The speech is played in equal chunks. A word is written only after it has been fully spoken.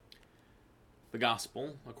The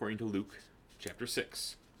Gospel according to Luke, chapter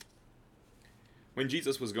 6. When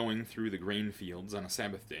Jesus was going through the grain fields on a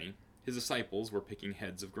Sabbath day, his disciples were picking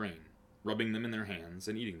heads of grain, rubbing them in their hands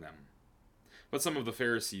and eating them. But some of the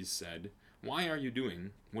Pharisees said, "Why are you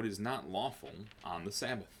doing what is not lawful on the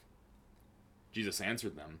Sabbath?" Jesus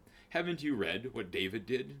answered them, "Haven't you read what David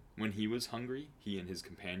did when he was hungry, he and his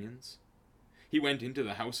companions? He went into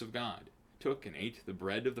the house of God, took and ate the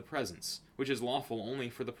bread of the presence, which is lawful only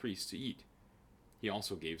for the priest to eat. He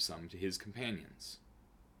also gave some to his companions."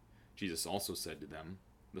 Jesus also said to them,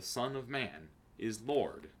 "The Son of Man is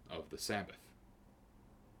Lord of the Sabbath."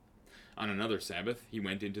 On another Sabbath he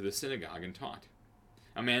went into the synagogue and taught.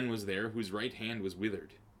 A man was there whose right hand was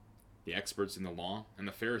withered. The experts in the law and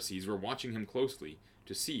the Pharisees were watching him closely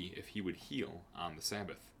to see if he would heal on the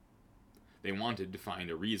Sabbath. They wanted to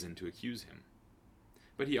find a reason to accuse him.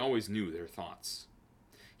 But he always knew their thoughts.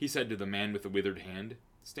 He said to the man with the withered hand,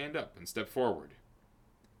 "Stand up and step forward."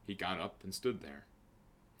 He got up and stood there.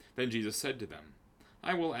 Then Jesus said to them,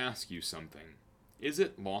 "I will ask you something. Is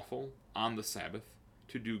it lawful on the Sabbath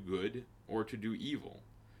to do good or to do evil,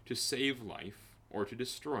 to save life or to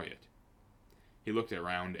destroy it?" He looked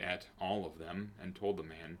around at all of them and told the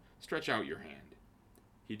man, "Stretch out your hand."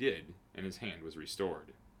 He did, and his hand was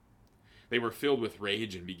restored. They were filled with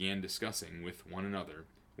rage and began discussing with one another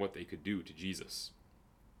what they could do to Jesus.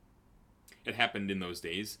 It happened in those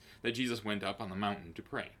days that Jesus went up on the mountain to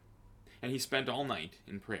pray, and he spent all night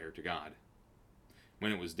in prayer to God.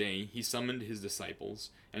 When it was day, he summoned his disciples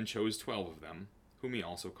and chose 12 of them, whom he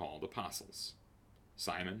also called apostles: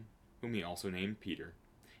 Simon, whom he also named Peter,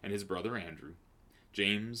 and his brother Andrew,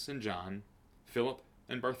 James and John, Philip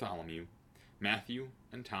and Bartholomew, Matthew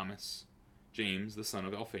and Thomas, James the son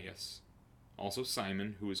of Alphaeus, also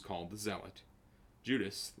Simon, who is called the Zealot,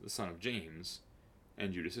 Judas the son of James,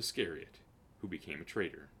 and Judas Iscariot, who became a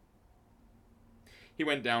traitor. He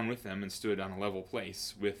went down with them and stood on a level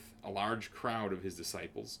place with a large crowd of his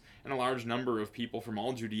disciples and a large number of people from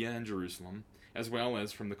all Judea and Jerusalem, as well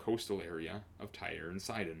as from the coastal area of Tyre and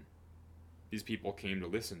Sidon. These people came to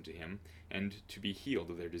listen to him and to be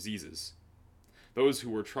healed of their diseases. Those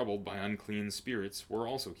who were troubled by unclean spirits were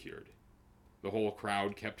also cured. The whole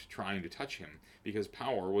crowd kept trying to touch him, because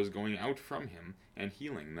power was going out from him and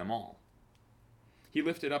healing them all. He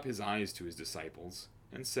lifted up his eyes to his disciples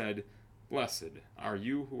and said, "Blessed are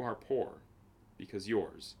you who are poor, because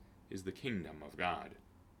yours is the kingdom of God.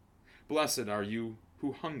 Blessed are you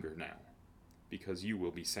who hunger now, because you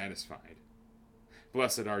will be satisfied.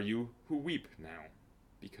 Blessed are you who weep now,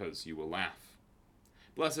 because you will laugh.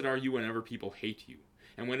 Blessed are you whenever people hate you,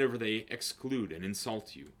 and whenever they exclude and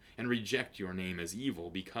insult you, and reject your name as evil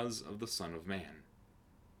because of the Son of Man.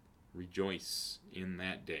 Rejoice in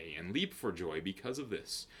that day, and leap for joy because of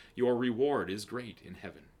this. Your reward is great in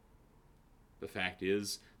heaven. The fact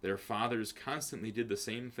is, their fathers constantly did the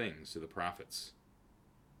same things to the prophets.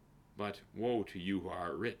 But woe to you who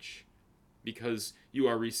are rich, because you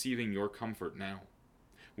are receiving your comfort now.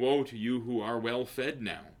 Woe to you who are well fed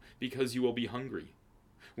now, because you will be hungry.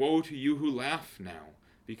 Woe to you who laugh now,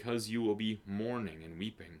 because you will be mourning and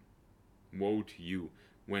weeping. Woe to you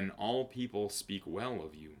when all people speak well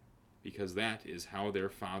of you, because that is how their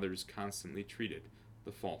fathers constantly treated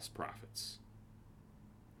the false prophets.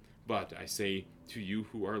 But I say to you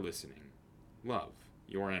who are listening, love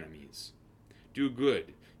your enemies. Do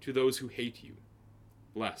good to those who hate you.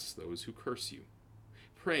 Bless those who curse you.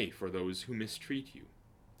 Pray for those who mistreat you.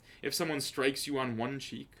 If someone strikes you on one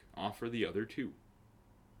cheek, offer the other too.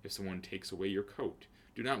 If someone takes away your coat,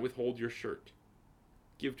 do not withhold your shirt.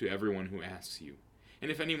 Give to everyone who asks you,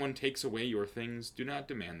 and if anyone takes away your things, do not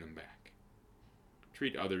demand them back.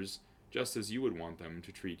 Treat others just as you would want them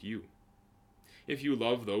to treat you. If you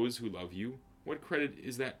love those who love you, what credit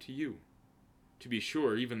is that to you? To be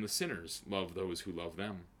sure, even the sinners love those who love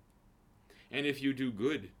them. And if you do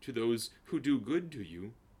good to those who do good to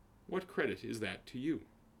you, what credit is that to you?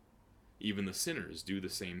 Even the sinners do the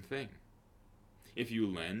same thing. If you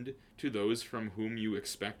lend to those from whom you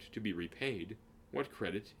expect to be repaid, what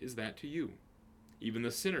credit is that to you? Even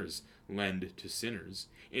the sinners lend to sinners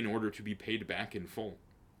in order to be paid back in full.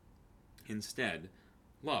 Instead,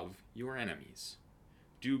 love your enemies.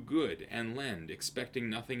 Do good and lend, expecting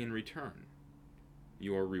nothing in return.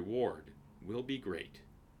 Your reward will be great,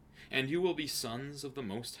 and you will be sons of the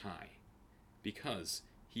Most High, because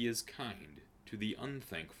he is kind to the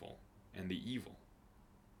unthankful and the evil.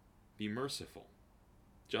 Be merciful,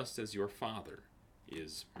 just as your Father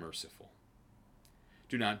is merciful.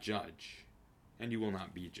 Do not judge, and you will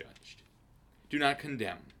not be judged. Do not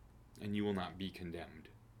condemn, and you will not be condemned.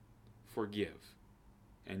 Forgive,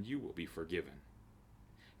 and you will be forgiven.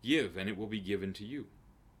 Give, and it will be given to you.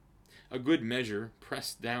 A good measure,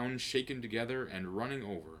 pressed down, shaken together, and running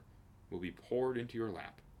over, will be poured into your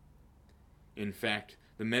lap. In fact,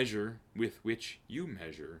 the measure with which you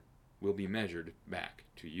measure will be measured back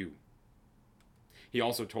to you. He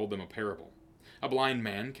also told them a parable. A blind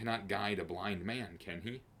man cannot guide a blind man, can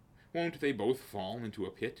he? Won't they both fall into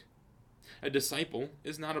a pit? A disciple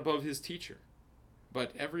is not above his teacher,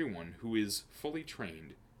 but everyone who is fully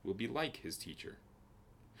trained will be like his teacher.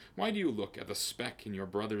 Why do you look at the speck in your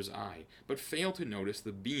brother's eye, but fail to notice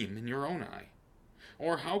the beam in your own eye?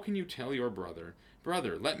 Or how can you tell your brother,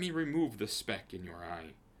 Brother, let me remove the speck in your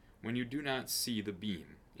eye, when you do not see the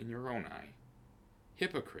beam in your own eye?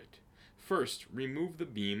 Hypocrite, first remove the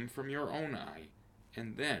beam from your own eye,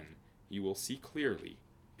 and then you will see clearly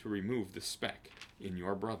to remove the speck in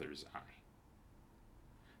your brother's eye.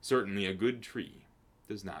 Certainly a good tree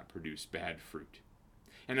does not produce bad fruit,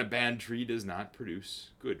 and a bad tree does not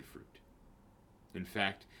produce good fruit. In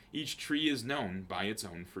fact, each tree is known by its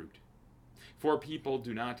own fruit. For people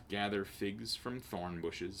do not gather figs from thorn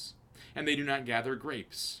bushes, and they do not gather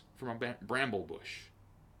grapes from a bramble bush.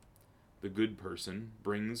 The good person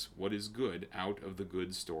brings what is good out of the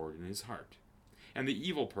good stored in his heart, and the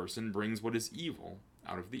evil person brings what is evil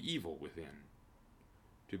out of the evil within.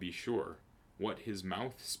 To be sure, what his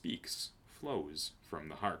mouth speaks flows from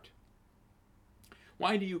the heart.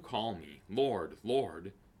 Why do you call me, Lord,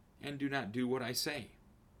 Lord, and do not do what I say?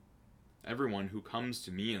 Everyone who comes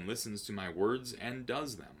to me and listens to my words and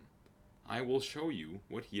does them, I will show you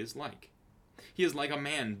what he is like. He is like a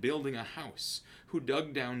man building a house, who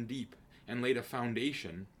dug down deep and laid a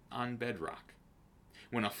foundation on bedrock.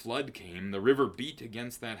 When a flood came, the river beat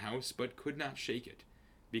against that house, but could not shake it,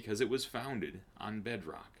 because it was founded on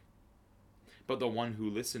bedrock. But the one who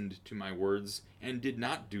listened to my words and did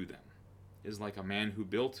not do them is like a man who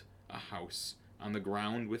built a house on the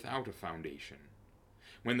ground without a foundation.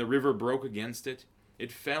 When the river broke against it,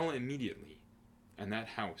 it fell immediately, and that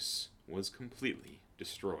house was completely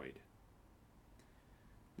destroyed.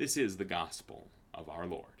 This is the gospel of our Lord.